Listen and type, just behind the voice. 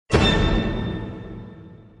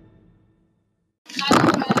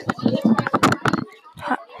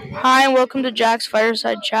Hi, and welcome to Jack's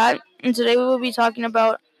Fireside Chat. And today we will be talking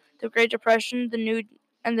about the Great Depression, the New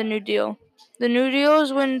Deal. The New Deal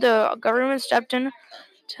is when the government stepped in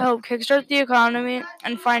to help kickstart the economy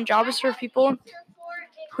and find jobs for people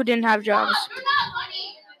who didn't have jobs.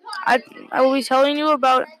 I will be telling you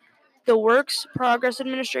about the Works Progress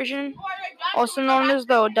Administration, also known as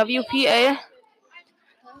the WPA.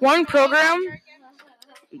 One program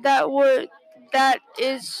that would help.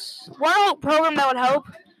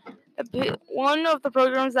 One of the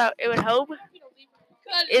programs that it would help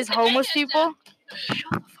is homeless people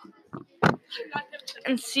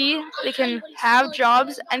and see they can have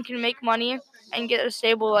jobs and can make money and get a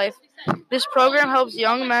stable life. This program helps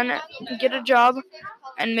young men get a job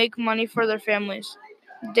and make money for their families.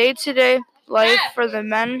 Day-to-day life for the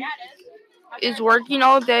men is working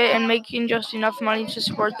all day and making just enough money to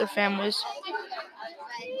support their families.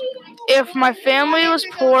 If my family was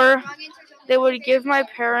poor, they would give my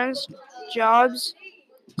parents jobs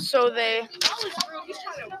so they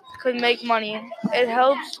could make money. It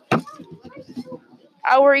helps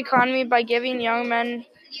our economy by helping young men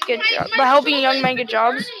get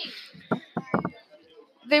jobs.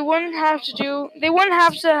 They wouldn't have to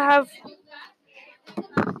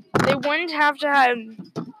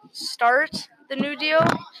start the New Deal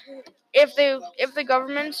if the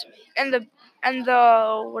government and the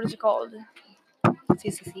what is it called?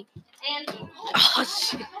 CCC. Oh,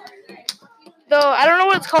 shit. I don't know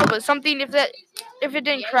what it's called, but something if it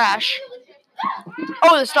didn't crash.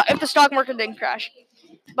 If the stock market didn't crash.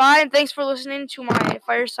 Bye, and thanks for listening to my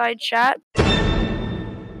fireside chat.